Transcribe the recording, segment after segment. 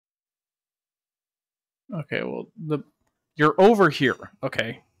Okay, well, you're over here.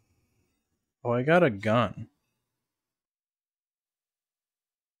 Okay. Oh, I got a gun.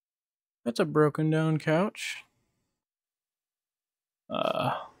 That's a broken down couch.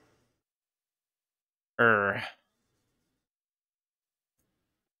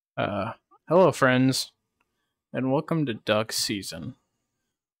 Hello friends, and welcome to Duck Season.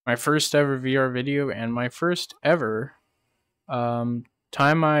 My first ever VR video and my first ever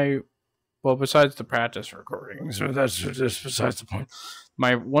besides the practice recordings, so that's just besides the point.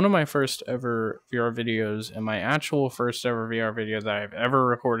 One of my first ever VR videos and my actual first ever VR video that I've ever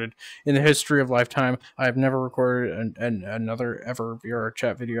recorded in the history of Lifetime. I've never recorded another ever VR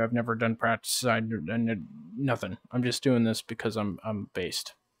chat video. I've never done practice. Nothing. I'm just doing this because I'm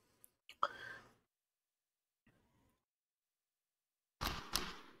based.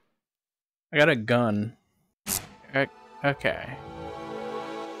 I got a gun. Okay.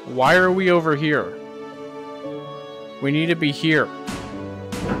 Why are we over here? We need to be here.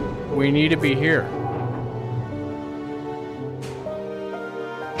 We need to be here.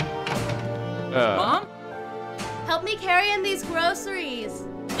 Mom? Help me carry in these groceries.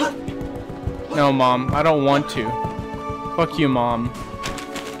 No, Mom. I don't want to. Fuck you, Mom.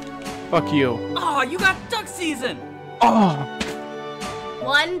 Fuck you. Oh, you got Duck Season! Oh!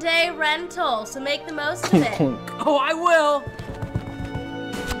 One day rental, so make the most of it. Oh, I will!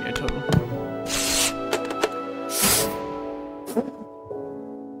 Yeah, totally.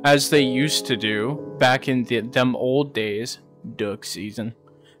 As they used to do back in them old days, Duck Season.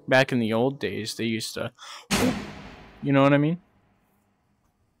 Back in the old days, they used to, you know what I mean?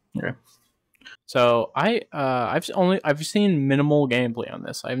 Okay. So I've seen minimal gameplay on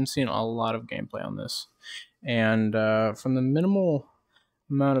this. I haven't seen a lot of gameplay on this, and from the minimal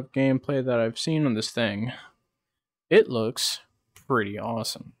amount of gameplay that I've seen on this thing, it looks pretty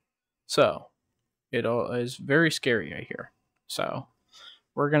awesome. So it is very scary, I hear. So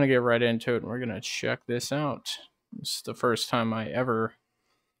we're gonna get right into it and we're gonna check this out. This is the first time I ever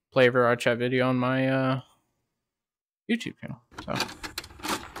play a VR chat video on my YouTube channel. So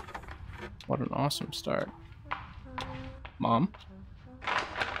what an awesome start. Mom?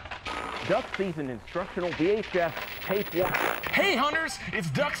 Duck Season instructional VHS tape 1. Hey hunters, it's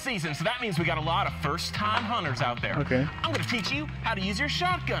Duck Season, so that means we got a lot of first-time hunters out there. Okay. I'm gonna teach you how to use your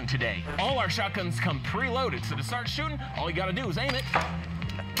shotgun today. All our shotguns come preloaded, so to start shooting, all you gotta do is aim it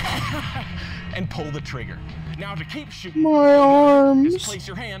and pull the trigger. Now to keep shooting, My arms. just place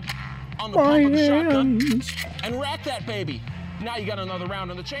your hand on the pump of the shotgun and rack that baby. Now you got another round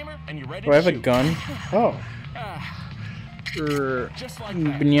in the chamber and you're ready Do I to have a shoot. gun? Oh. Just like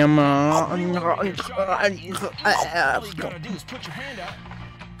that. All you gotta do is put your hand out.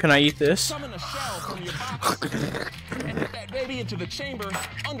 Can I eat this? Summon a shell from your pocket and put that baby into the chamber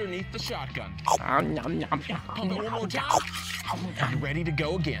underneath the shotgun. Pump it one more time. You're ready to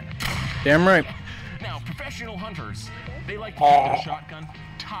go again. Damn right. Now, professional hunters, they like to keep their shotgun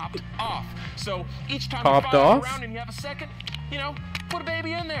topped off. So each time Topped you fire off? around and you have a second, you know, put a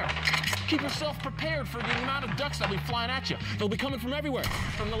baby in there. Keep yourself prepared for the amount of ducks that'll be flying at you. They'll be coming from everywhere.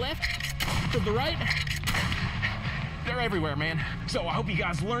 From the left, to the right. They're everywhere, man. So I hope you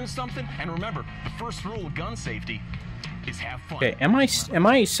guys learned something. And remember, the first rule of gun safety is have fun. Okay, am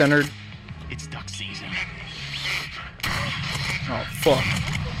I centered? It's Duck Season. Oh fuck.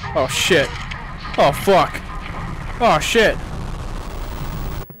 Oh shit. Oh fuck. Oh shit.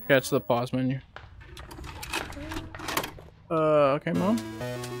 That's the pause menu. Okay, Mom.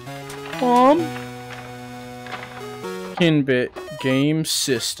 Mom. Kinbit game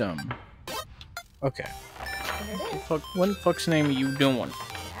system. Okay. What the fuck's name are you doing?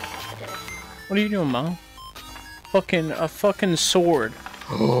 What are you doing, Mom? A fucking sword.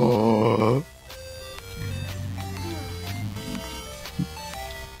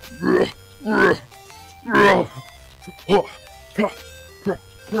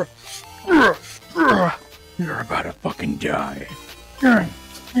 You're about to fucking die.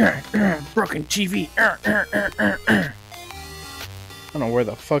 Broken TV. I don't know where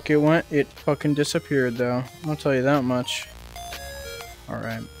the fuck it went. It fucking disappeared, though. I'll tell you that much.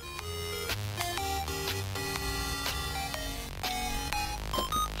 Alright.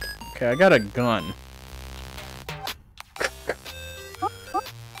 Okay, I got a gun.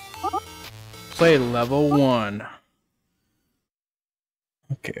 Play level 1.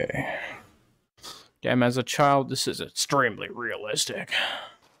 Okay. Damn, as a child, this is extremely realistic.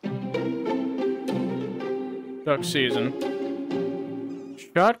 Duck Season.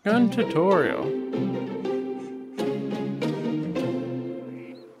 Shotgun tutorial.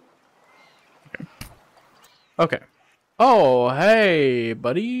 Okay. Oh, hey,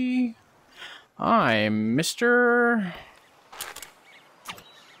 buddy. Hi, Mr.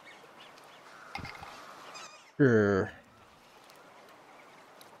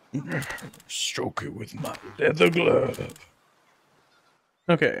 Stroke it with my leather glove.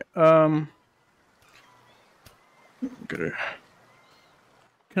 Okay, Gonna...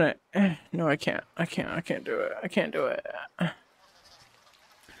 can I? No, I can't. I can't do it. I can't do it.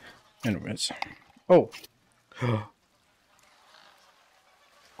 Anyways. Oh. Where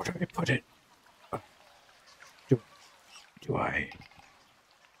do I put it?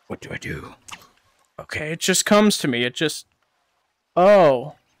 What do I do? Okay, it just comes to me. It just...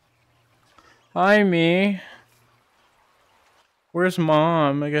 Oh. Hi, me. Where's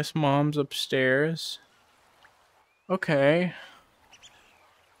Mom? I guess Mom's upstairs. Okay.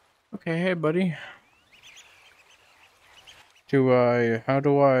 Okay, hey, buddy. How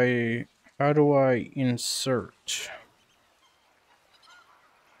do I insert?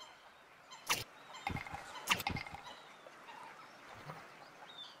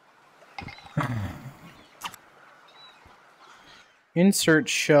 Insert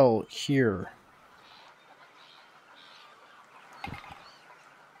shell here.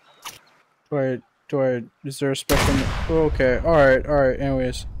 Is there a special... Okay, alright,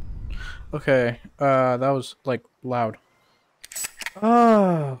 anyways. Okay, that was, like, loud.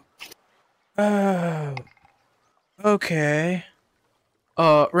 Oh. Okay.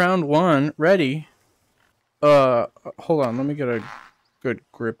 Round 1, ready. Hold on, let me get a good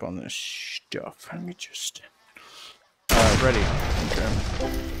grip on this stuff. Let me just... ready.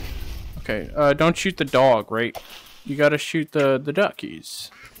 Okay. Okay, don't shoot the dog, right? You gotta shoot the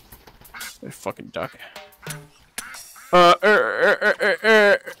duckies. Fucking duck.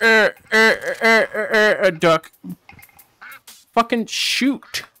 Duck. Fucking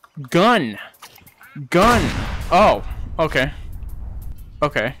shoot. Gun. Oh, okay.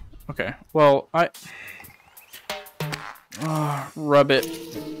 Okay. Well, rub it.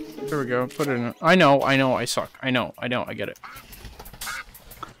 There we go. Put it in. I know, I suck. I know, I get it.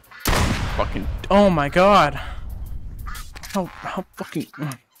 Fucking. Oh my god. How fucking.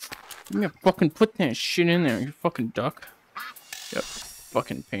 Give me a fucking put that shit in there, you fucking duck. Yep.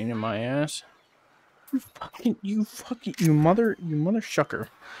 Fucking pain in my ass. You mother shucker.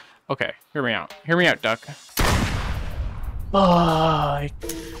 Okay, hear me out. Hear me out, duck.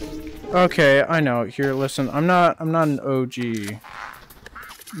 Okay, I know. Here, listen. I'm not an OG, you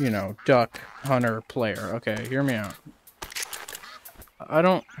know, duck hunter player. Okay, hear me out. I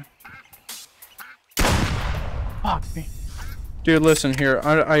don't... Fuck me. Dude, listen here.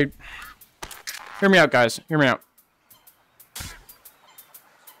 I... Hear me out, guys. Hear me out.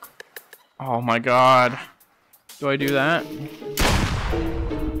 Oh my god. Do I do that?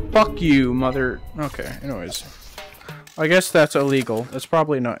 Fuck you, mother... Okay, anyways. I guess that's illegal. That's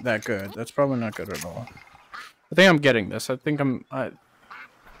probably not that good. That's probably not good at all. I think I'm getting this. I think I'm...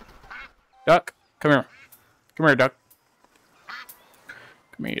 Duck, come here. Come here, duck.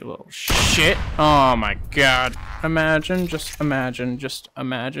 Come here, you little shit. Oh my god. Imagine, just imagine.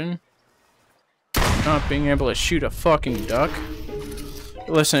 Not being able to shoot a fucking duck.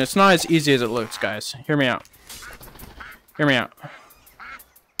 Listen, it's not as easy as it looks, guys. Hear me out. Hear me out.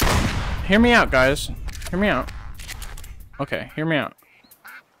 Hear me out, guys. Hear me out. Okay, hear me out.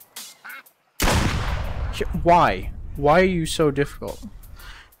 Why? Why are you so difficult?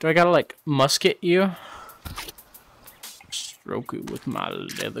 Do I gotta, like, musket you? Stroke it with my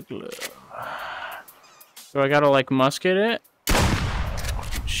leather glove. Do I gotta, like, musket it?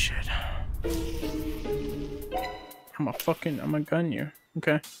 Shit. I'm gonna gun you.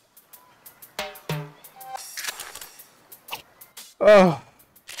 Okay. Oh.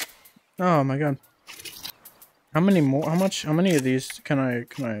 Oh my god. How many more? How many of these can I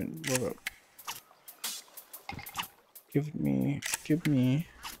load up? Give me.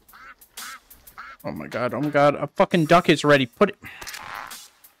 Oh my god, a fucking duck is ready. Put it.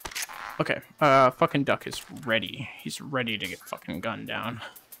 Okay, fucking duck is ready. He's ready to get fucking gunned down.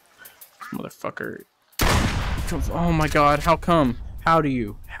 Motherfucker. Oh my god, how come? How do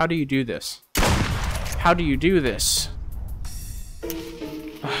you do this? How do you do this?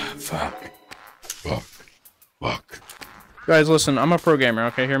 Fuck. Guys, listen, I'm a pro gamer,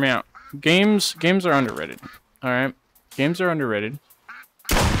 okay? Hear me out. Games are underrated. Alright? Games are underrated.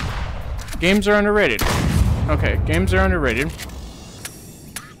 Games are underrated. Okay, games are underrated.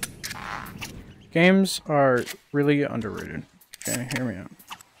 Games are really underrated. Okay, hear me out.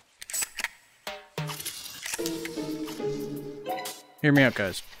 Hear me out,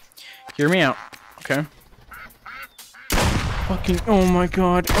 guys. Hear me out, okay? Fucking, oh my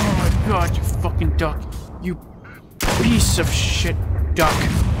god, you fucking duck. You piece of shit duck.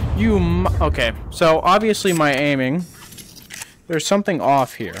 Okay, so obviously my aiming. There's something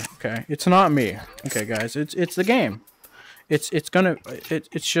off here. Okay, it's not me. Okay, guys, it's the game. It's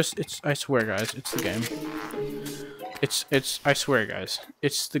just I swear, guys, it's the game. I swear, guys,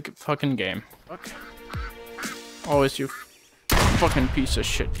 it's the fucking game. Okay. Always you fucking piece of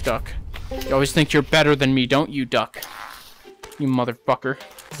shit, duck. You always think you're better than me, don't you, duck? You motherfucker.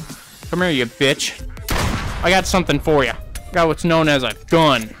 Come here, you bitch. I got something for you. Got what's known as a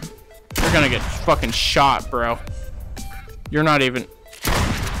gun. You're gonna get fucking shot, bro. You're not even...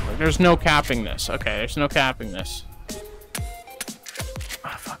 There's no capping this. Okay, there's no capping this.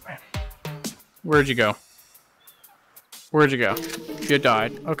 Oh, fuck, man. Where'd you go? Where'd you go? You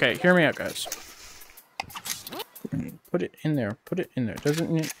died. Okay, hear me out, guys. Put it in there. Put it in there.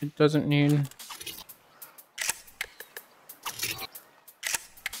 It doesn't need...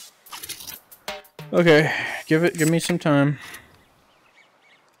 Okay, give me some time.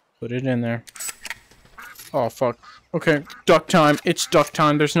 Put it in there. Oh, fuck. Okay, duck time. It's duck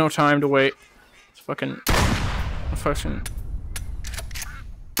time. There's no time to wait. It's fucking...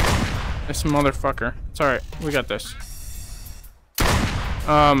 This motherfucker. It's alright. We got this.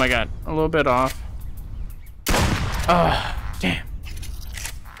 Oh my god. A little bit off. Ah, damn.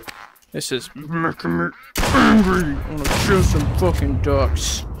 This is making me angry. I wanna kill some fucking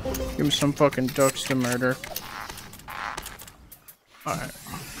ducks. Give me some fucking ducks to murder. Alright.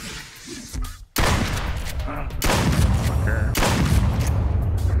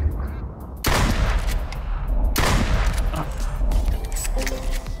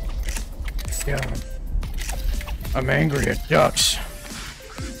 Yeah. I'm angry at ducks.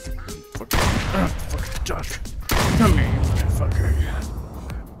 Fucking duck. Come here, you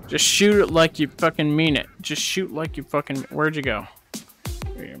motherfucker. Just shoot it like you fucking mean it. Just shoot like you fucking... Where'd you go?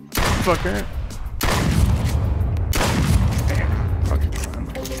 Here, you motherfucker. Damn. Fucking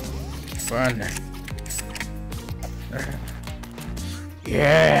fun.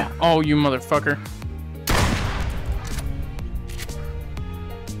 Yeah. Oh, you motherfucker.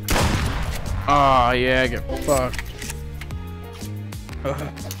 Oh, yeah, get fucked.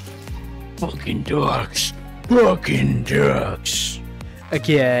 Fucking ducks. Fucking ducks.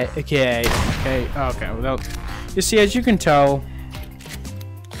 Okay. Well, you see, as you can tell,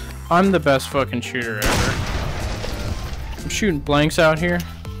 I'm the best fucking shooter ever. I'm shooting blanks out here.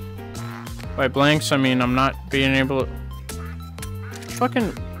 By blanks, I mean I'm not being able to...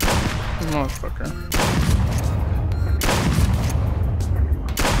 Fucking... Motherfucker.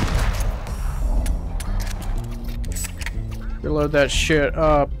 Reload that shit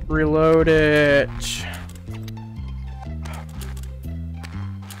up. Reload it.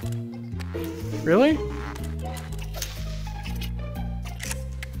 Really?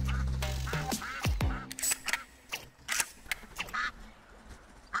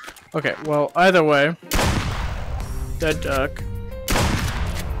 Okay, well, either way. Dead duck.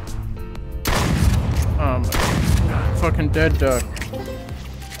 Fucking dead duck.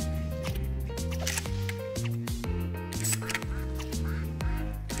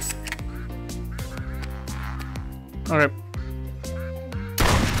 Okay.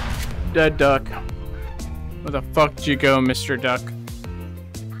 Dead duck. Where the fuck did you go, Mr. Duck?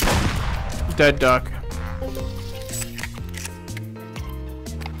 Dead duck.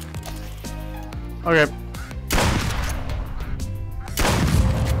 Okay.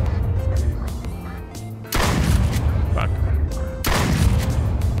 Fuck.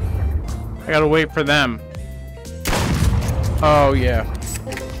 I gotta wait for them. Oh, yeah.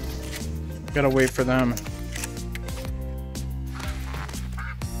 Gotta wait for them.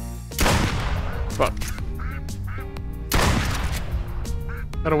 Fuck.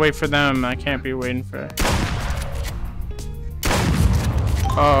 Gotta wait for them. I can't be waiting for...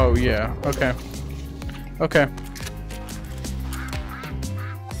 Oh, yeah. Okay. Okay.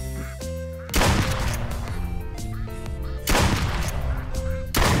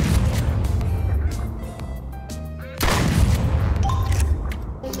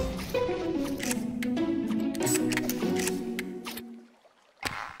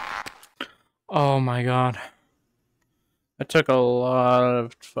 Oh my god. It took a lot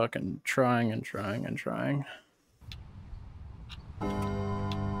of fucking trying and trying and trying.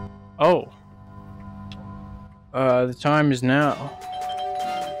 Oh. The time is now.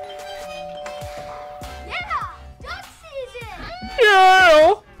 Yeah! Duck season!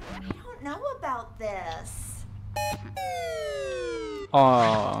 Yeah! I don't know about this.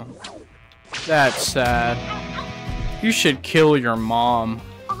 Aw. That's sad. You should kill your mom.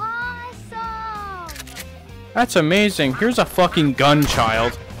 Awesome! That's amazing. Here's a fucking gun,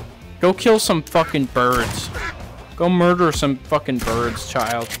 child. Go kill some fucking birds. Go murder some fucking birds,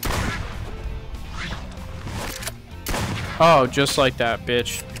 child. Oh, just like that,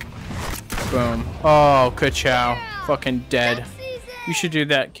 bitch. Boom. Oh, ka-chow. Fucking dead. You should do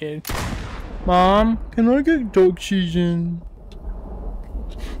that, kid. Mom, can I get duck season?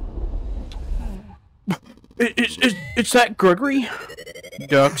 It's that Gregory?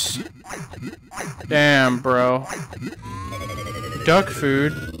 Ducks. Damn, bro. Duck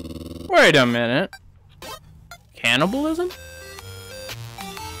food? Wait a minute. Cannibalism?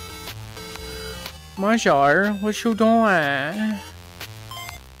 Majar, what you doing?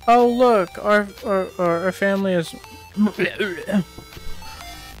 Oh look, our family is.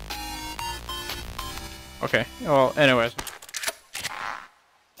 Okay. Well, anyways.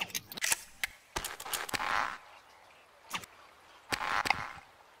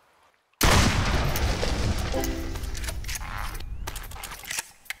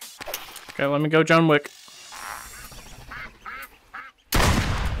 Okay, let me go, John Wick.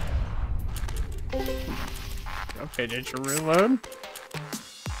 Okay, did you reload?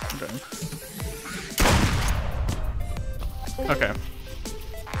 Okay. Okay.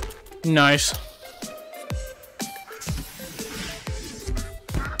 Nice.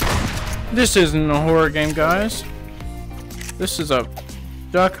 This isn't a horror game, guys. This is a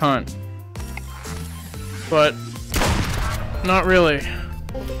duck hunt. But not really.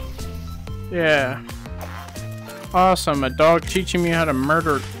 Yeah. Awesome. A dog teaching me how to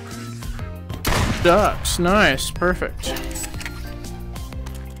murder ducks. Nice. Perfect.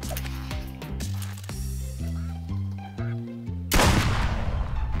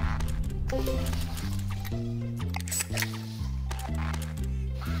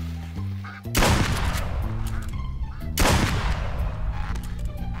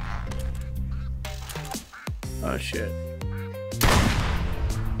 Oh shit.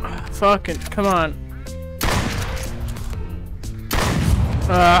 Fucking, come on.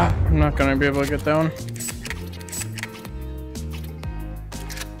 I'm not gonna be able to get that one.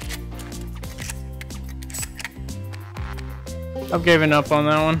 I've given up on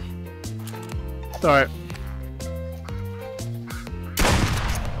that one. It's alright.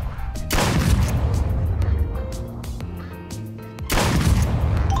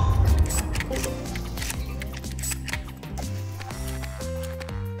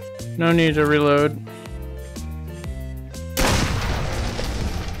 No need to reload.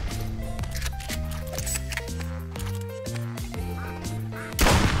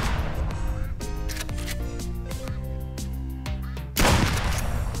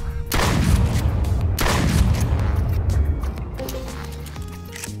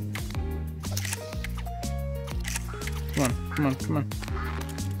 Come on, come on, come on.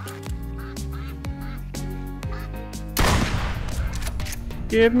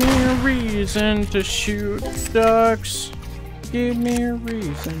 Give me a reason to shoot ducks. Give me a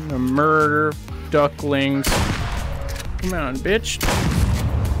reason to murder ducklings. Come on, bitch.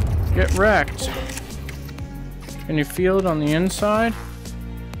 Get wrecked. Can you feel it on the inside?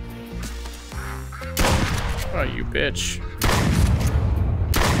 Oh, you bitch.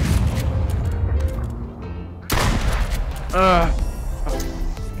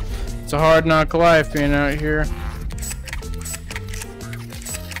 It's a hard knock life being out here.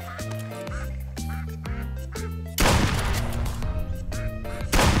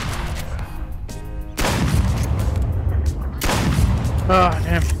 Oh,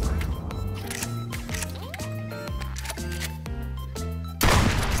 damn.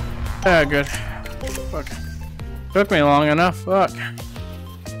 Ah, good. Fuck. Took me long enough. Fuck.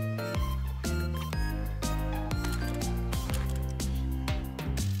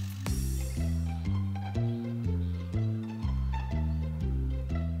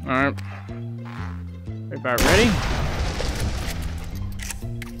 Alright. We about ready?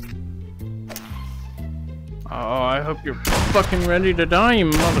 Oh, I hope you're fucking ready to die, you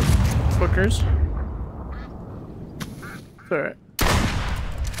motherfuckers. It's alright.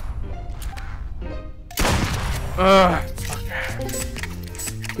 Fuck.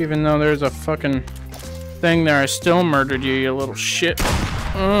 Even though there's a fucking thing there, I still murdered you, you little shit.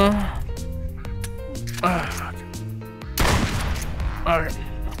 Fuck. Alright.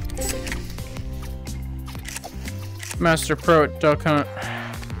 Master Pro at Duck Hunt.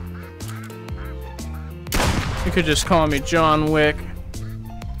 You could just call me John Wick.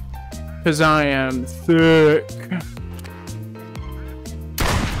 Cause I am thick.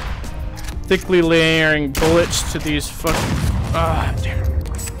 Thickly layering bullets to these fucking... damn.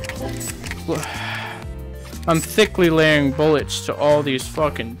 I'm thickly layering bullets to all these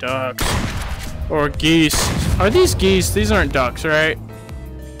fucking ducks. Or geese. Are these geese? These aren't ducks, right?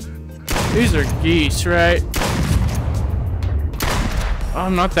 These are geese, right?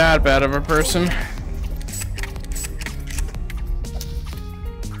 I'm not that bad of a person.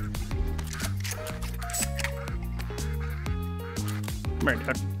 Come here,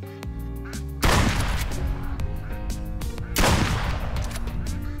 duck.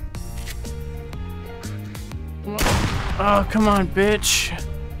 Oh, come on, bitch.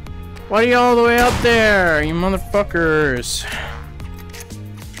 Why are you all the way up there, you motherfuckers?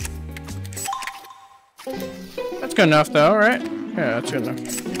 That's good enough, though, right? Yeah, that's good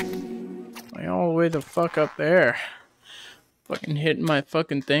enough. Why all the way the fuck up there? Fucking hitting my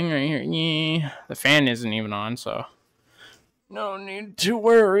fucking thing right here. Yeah. The fan isn't even on, so no need to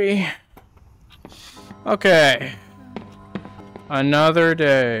worry. Okay. Another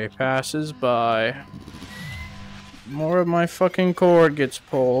day passes by. More of my fucking cord gets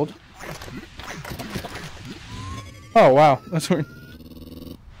pulled. Oh, wow. That's weird.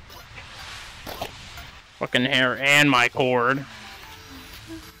 Fucking hair and my cord.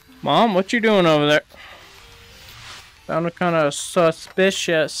 Mom, what you doing over there? Sounded kind of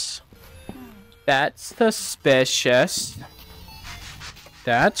suspicious. That's suspicious.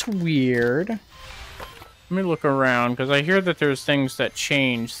 That's weird. Let me look around, because I hear that there's things that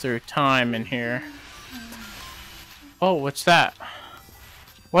change through time in here. Oh, what's that?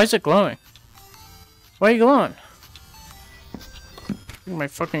 Why is it glowing? Why are you glowing? Take my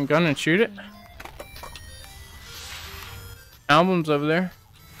fucking gun and shoot it? Album's over there.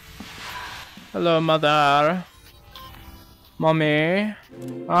 Hello, mother. Mommy.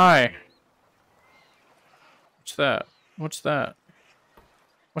 Hi. What's that? What's that?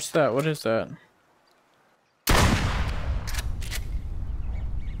 What's that? What is that?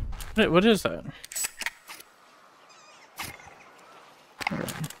 What is that?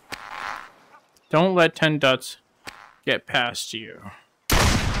 Don't let 10 ducks get past you.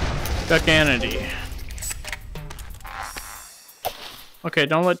 Duckanity. Okay,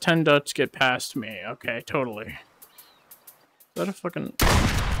 don't let 10 ducks get past me. Okay, totally. Is that a fucking...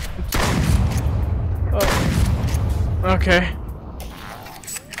 Oh. Okay.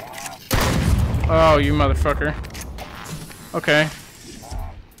 Oh, you motherfucker. Okay.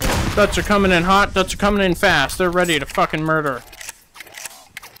 Ducks are coming in hot. Ducks are coming in fast. They're ready to fucking murder.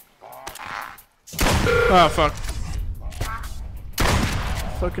 Oh, fuck.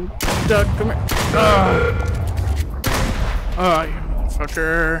 Fucking duck, come here. Oh, you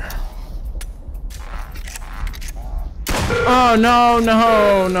motherfucker. Oh, no,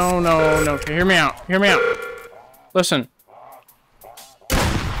 no, no, no, no. Okay, hear me out. Hear me out. Listen.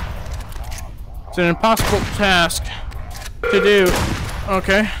 It's an impossible task to do.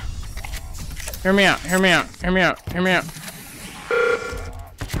 Okay. Hear me out. Hear me out. Hear me out. Hear me out.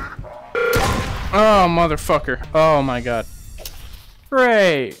 Oh, motherfucker. Oh, my God.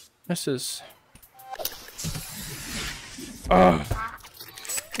 Great. This is... Oh.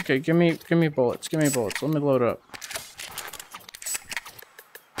 Okay, give me bullets. Give me bullets. Let me load up.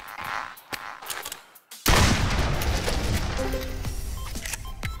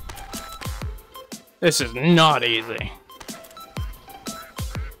 This is not easy.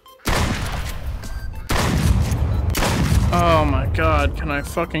 Oh my God, can I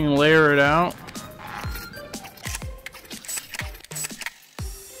fucking layer it out?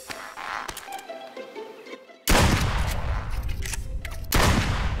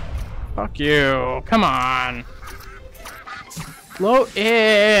 Fuck you. Come on. Load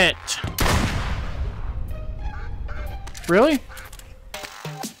it. Really?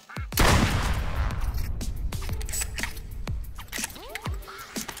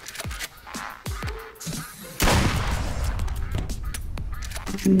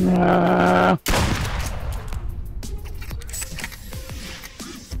 Nah.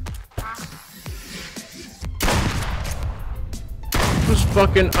 This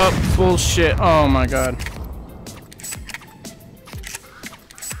fucking up bullshit. Oh my God.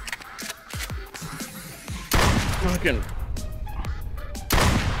 Fucking.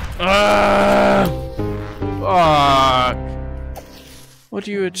 Fuck. What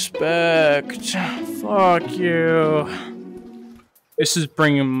do you expect? Fuck you. This is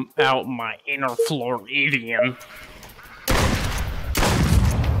bringing out my inner Floridian.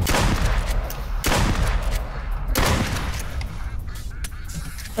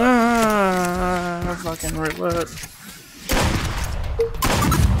 Fucking reload.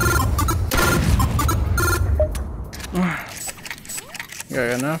 You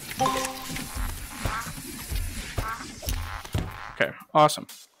got enough? Okay, awesome.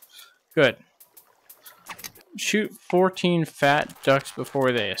 Good. Shoot 14 fat ducks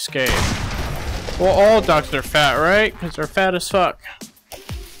before they escape. Well, all ducks are fat, right? Because they're fat as fuck.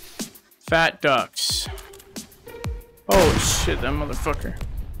 Fat ducks. Oh shit, that motherfucker.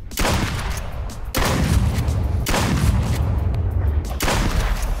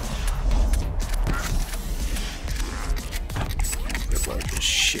 Reload this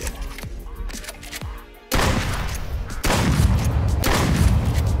shit.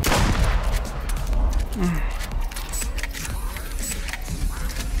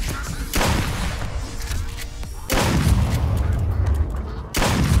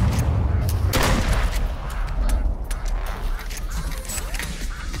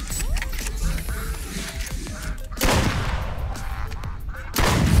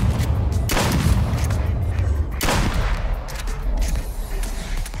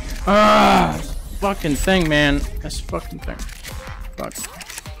 Ah, fucking thing, man. This fucking thing. Fuck.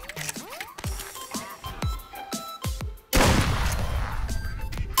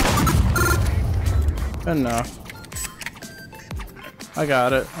 Enough. I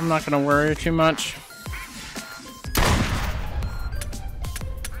got it. I'm not gonna worry too much.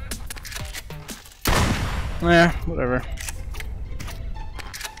 Yeah, whatever.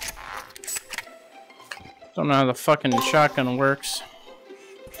 Don't know how the fucking shotgun works.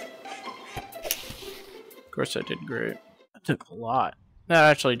 Of course I did great. That took a lot. That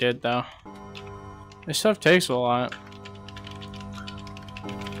actually did though. This stuff takes a lot.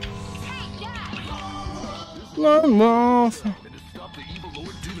 Lone Wolf.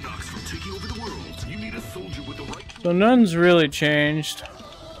 So none's really changed.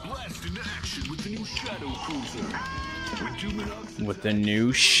 With the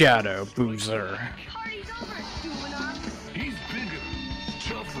new Shadow Boozer. He's bigger,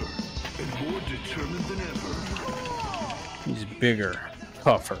 tougher, and more determined than ever. He's bigger,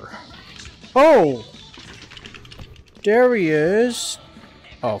 tougher. Oh! There he is.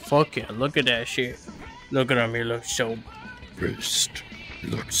 Oh, fuck yeah. Look at that shit. Look at him. He looks so Beast. You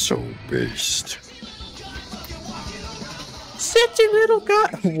look so beast. sexy little guy.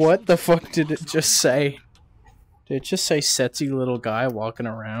 What the fuck did it just say? Did it just say sexy little guy walking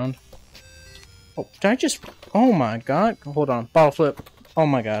around? Oh, did I just... Oh my god. Hold on. Bottle flip. Oh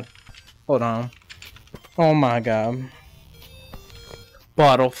my god. Hold on. Oh my god.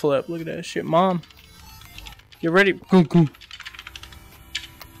 Bottle flip. Look at that shit. Mom. Get ready.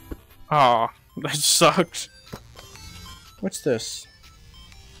 Aw. That sucks. What's this?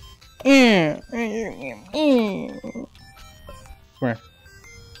 Come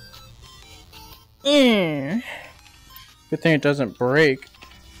here. Good thing it doesn't break.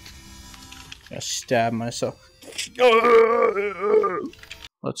 I stab myself.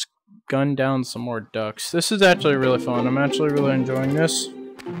 Let's gun down some more ducks. This is actually really fun. I'm actually really enjoying this.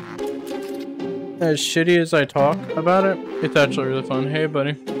 As shitty as I talk about it, it's actually really fun. Hey,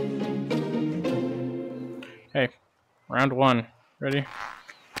 buddy. Hey, round one. Ready?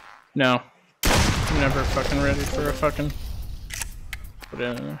 No. I'm never fucking ready for a fucking... Put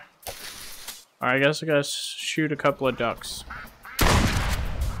it in there. Alright, I guess I gotta shoot a couple of ducks.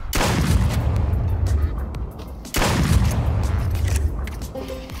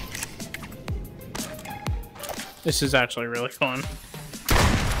 This is actually really fun.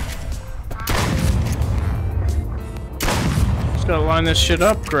 Just gotta line this shit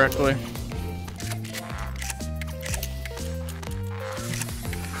up correctly.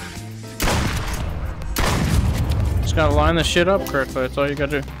 Just gotta line this shit up correctly, that's all you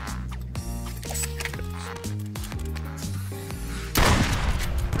gotta do.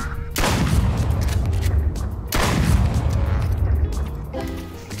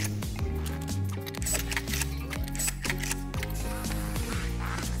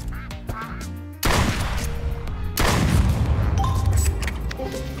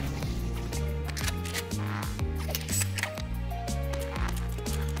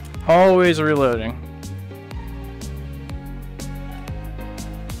 Always reloading.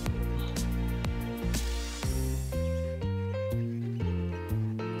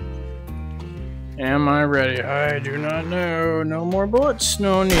 Am I ready? I do not know. No more bullets.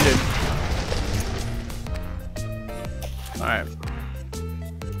 No needed. Alright.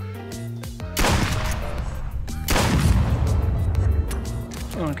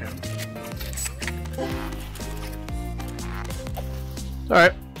 Okay.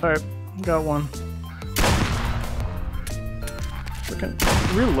 Alright. Alright. Got one. Freaking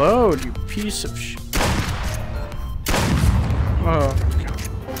reload, you piece of shit. Oh, God.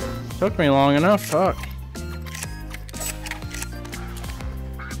 Took me long enough, fuck.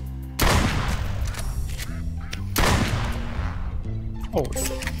 Oh,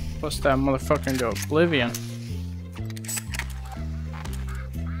 let's that motherfucker into oblivion.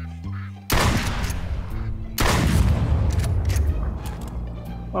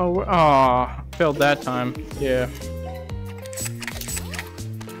 Oh, aw, failed that time. Yeah.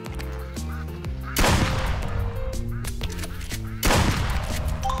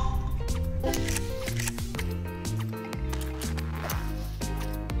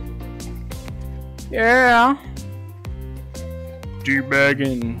 Yeah.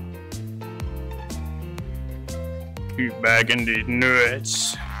 Debagging. Debagging these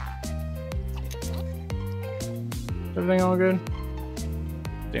nuts. Everything all good?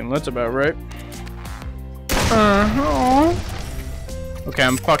 Damn, that's about right. Okay,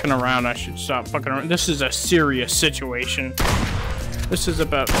 I'm fucking around. I should stop fucking around. This is a serious situation. This is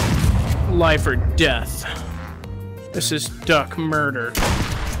about life or death. This is duck murder.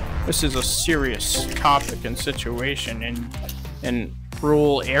 This is a serious topic and situation in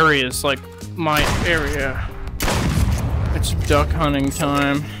rural areas like my area. It's duck hunting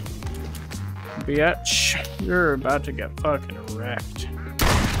time. Bitch, you're about to get fucking wrecked.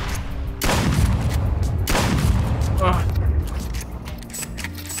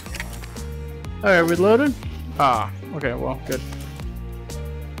 Alright, we loaded? Ah, okay, well, good.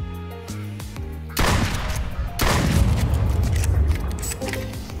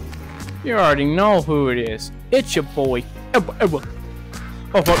 You already know who it is. It's your boy. Oh, fuck.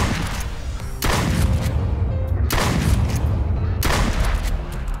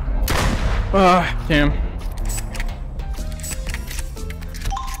 Ah, damn.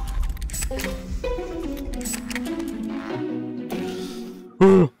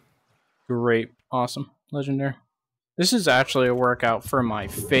 Great. Awesome. Legendary. This is actually a workout for my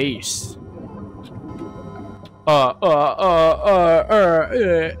face. Hell?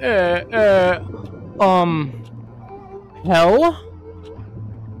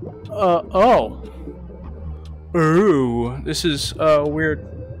 Oh. Ooh, this is, weird.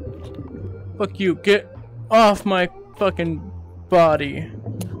 Fuck you, get off my fucking body.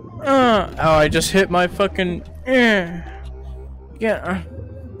 Oh, I just hit my fucking, yeah,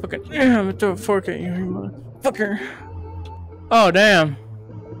 fucking, I'm gonna throw a fork at you, motherfucker. Oh, damn.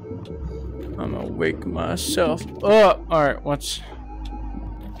 I'm gonna wake myself up. Alright, what's...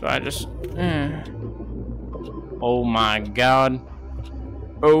 Do I just... Oh my god.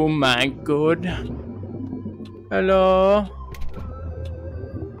 Oh my god. Hello?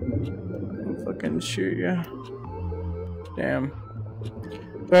 I'll fucking shoot you. Damn.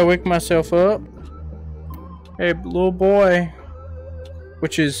 Do I wake myself up? Hey, little boy.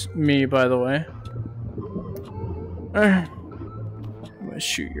 Which is me, by the way. I'm gonna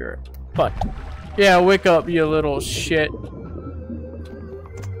shoot your... Fuck. Yeah, wake up, you little shit.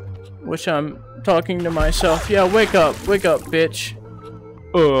 Wish I'm talking to myself. Yeah, wake up, bitch.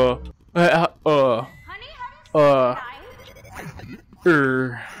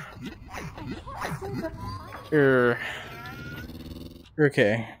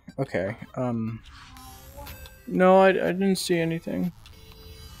 Okay. No, I didn't see anything.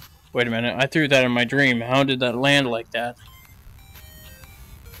 Wait a minute, I threw that in my dream. How did that land like that?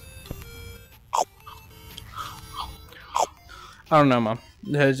 I don't know, Mom.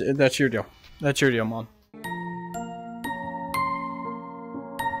 That's your deal. That's your deal, Mom.